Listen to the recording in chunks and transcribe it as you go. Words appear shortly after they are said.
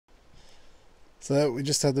So we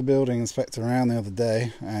just had the building inspector around the other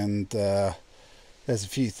day, and there's a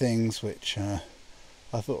few things which I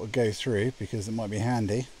thought I'd go through because it might be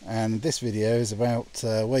handy. And this video is about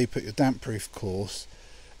where you put your damp proof course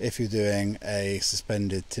if you're doing a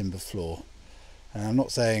suspended timber floor. And I'm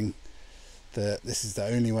not saying that this is the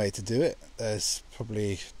only way to do it. There's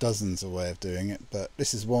probably dozens of ways of doing it, but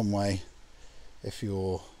this is one way if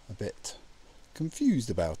you're a bit confused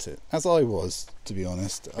about it, as I was, to be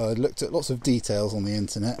honest. I looked at lots of details on the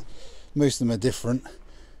internet. Most of them are different,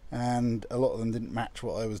 and a lot of them didn't match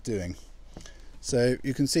what I was doing. So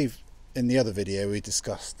you can see in the other video we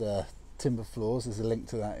discussed timber floors. There's a link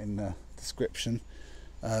to that in the description,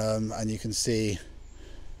 and you can see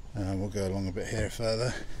we'll go along a bit here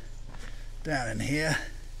further. Down in here,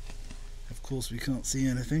 of course we can't see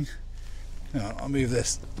anything. I'll move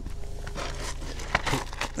this.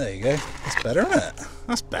 There you go. That's better, isn't it?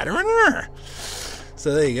 That's better, isn't it?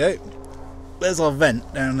 So there you go. There's our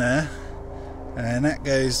vent down there, and that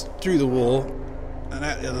goes through the wall and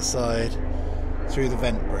out the other side through the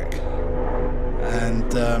vent brick. And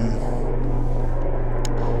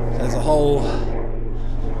there's a hole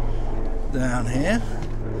down here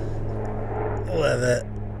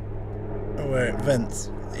where it vents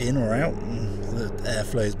in or out, and the air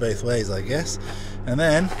flows both ways, I guess. And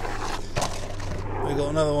then we've got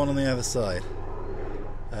another one on the other side,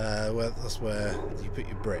 that's where you put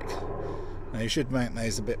your brick. Now you should make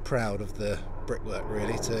those a bit proud of the brickwork,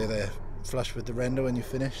 really, so they're flush with the render when you're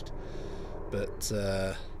finished. But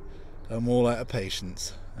I'm all out of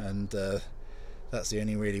patience, and that's the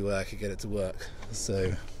only really way I could get it to work.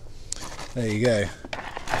 So there you go.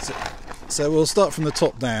 So we'll start from the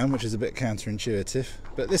top down, which is a bit counterintuitive,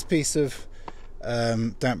 but this piece of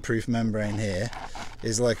damp proof membrane here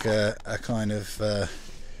is like a kind of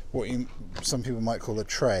what some people might call a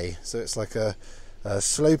tray. So it's like a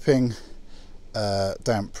sloping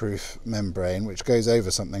damp proof membrane which goes over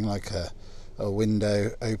something like a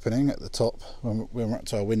window opening at the top. When we're up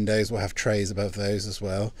to our windows, we'll have trays above those as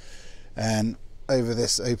well, and over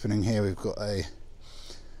this opening here we've got a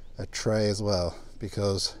tray as well,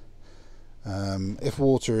 because if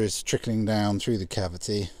water is trickling down through the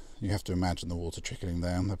cavity, you have to imagine the water trickling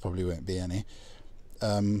down, there probably won't be any,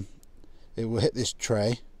 it will hit this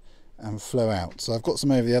tray and flow out. So I've got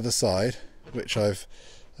some over the other side which I've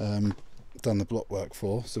done the block work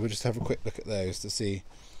for, so we'll just have a quick look at those to see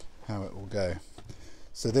how it will go.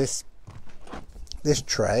 So this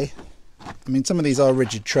tray, I mean, some of these are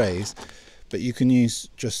rigid trays, but you can use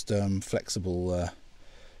just flexible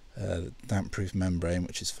damp proof membrane,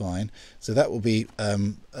 which is fine. So that will be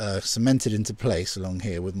cemented into place along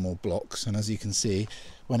here with more blocks, and as you can see,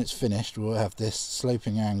 when it's finished we'll have this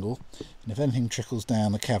sloping angle, and if anything trickles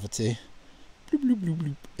down the cavity, bloop, bloop, bloop,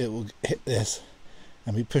 bloop, it will hit this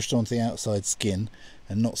and be pushed onto the outside skin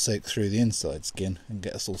and not soak through the inside skin and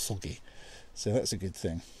get us all soggy. So that's a good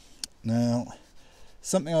thing. Now,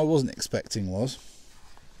 something I wasn't expecting was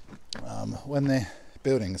when the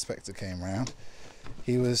building inspector came round,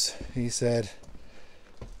 he said,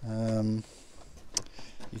 you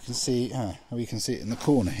can see, we can see it in the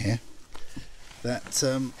corner here, that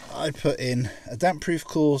I put in a damp proof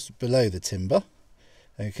course below the timber,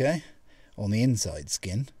 okay, on the inside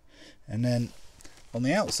skin, and then on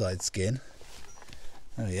the outside skin,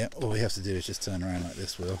 oh yeah, all we have to do is just turn around like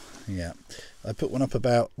this, Will. Yeah, I put one up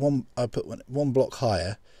about one block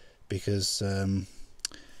higher, because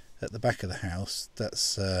at the back of the house,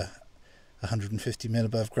 that's 150 mil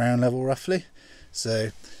above ground level roughly, so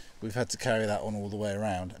we've had to carry that on all the way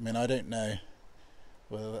around. I mean, I don't know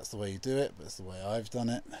whether that's the way you do it, but it's the way I've done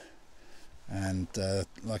it. And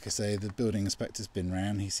like I say, the building inspector's been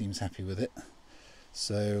round, he seems happy with it,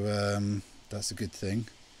 so that's a good thing.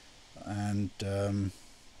 And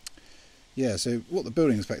yeah, so what the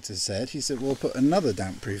building inspector said, he said we'll put another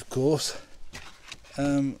damp proof course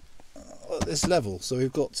at this level. So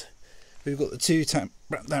we've got the two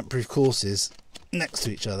damp proof courses next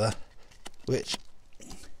to each other, which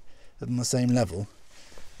are on the same level,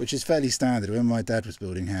 which is fairly standard. When my dad was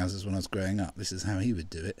building houses when I was growing up, this is how he would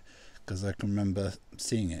do it, because I can remember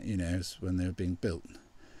seeing it, you know, when they were being built.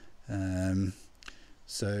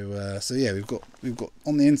 So yeah, we've got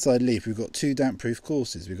on the inside leaf, we've got two damp proof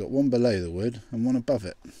courses. We've got one below the wood and one above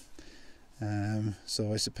it.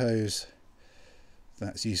 So I suppose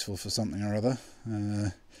that's useful for something or other.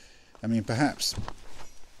 I mean, perhaps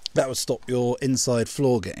that would stop your inside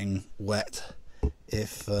floor getting wet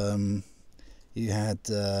if you had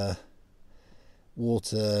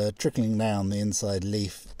water trickling down the inside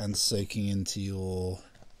leaf and soaking into your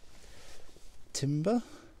timber.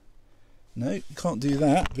 No, you can't do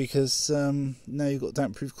that because now you've got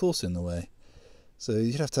damp proof course in the way. So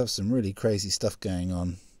you'd have to have some really crazy stuff going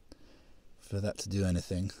on for that to do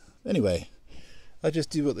anything. Anyway, I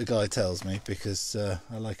just do what the guy tells me because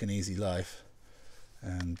I like an easy life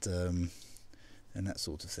and that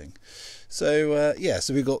sort of thing. So yeah,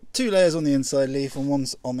 so we've got 2 layers on the inside leaf and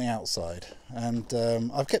 1's on the outside, and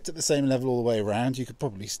I've kept it the same level all the way around. You could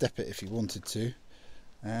probably step it if you wanted to,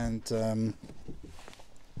 and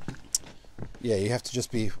yeah, you have to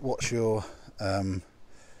just watch your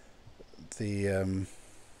the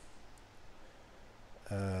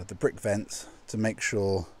brick vents to make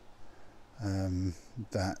sure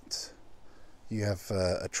that you have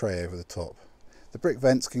a tray over the top. The brick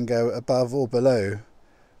vents can go above or below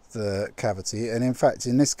the cavity, and in fact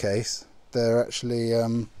in this case they're actually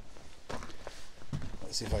let's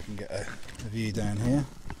see if I can get a view down here.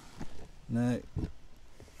 No,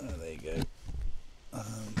 oh, there you go.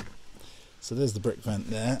 So there's the brick vent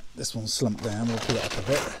there. This one's slumped down. We'll pull it up a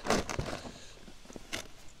bit,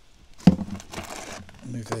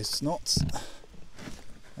 move those snots,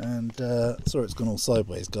 and sorry it's gone all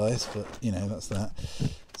sideways guys, but you know, that's that.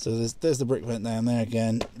 So there's the brick vent down there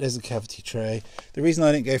again. There's a cavity tray. The reason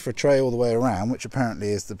I didn't go for a tray all the way around, which apparently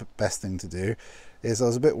is the best thing to do, is I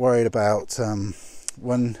was a bit worried about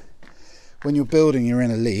when you're building your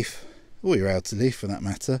inner leaf, or your outer leaf for that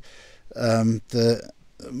matter, the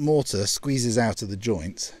mortar squeezes out of the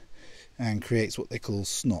joints and creates what they call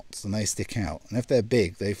snots, and they stick out. And if they're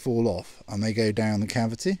big, they fall off and they go down the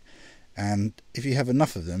cavity. And if you have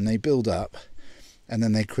enough of them, they build up, and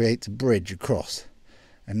then they create a bridge across.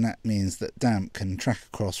 And that means that damp can track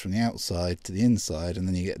across from the outside to the inside, and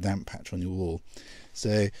then you get a damp patch on your wall.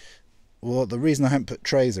 So the reason I haven't put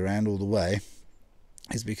trays around all the way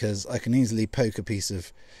is because I can easily poke a piece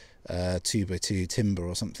of 2x2 timber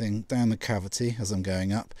or something down the cavity as I'm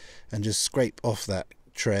going up and just scrape off that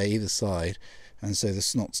tray either side, and so the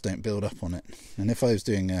snots don't build up on it. And if I was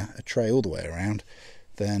doing a tray all the way around,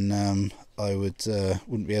 then I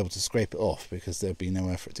wouldn't be able to scrape it off because there'd be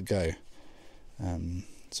nowhere for it to go.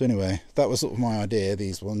 So anyway, that was sort of my idea,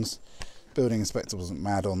 these ones. Building inspector wasn't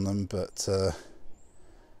mad on them, but to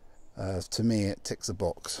me it ticks a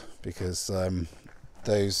box, because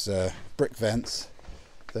those brick vents,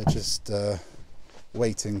 they're just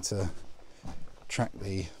waiting to track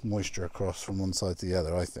the moisture across from one side to the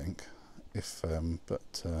other, I think.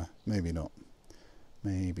 But maybe not.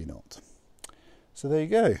 Maybe not. So there you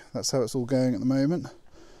go. That's how it's all going at the moment.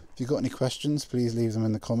 If you've got any questions, please leave them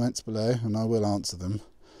in the comments below, and I will answer them.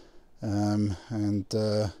 And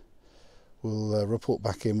we'll report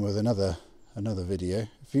back in with another video.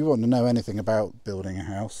 If you want to know anything about building a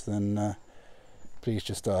house, then please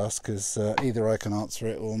just ask, because either I can answer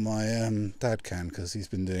it or my dad can, because he's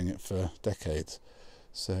been doing it for decades.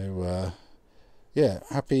 So yeah,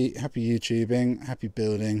 happy YouTubing, happy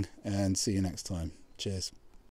building, and see you next time. Cheers.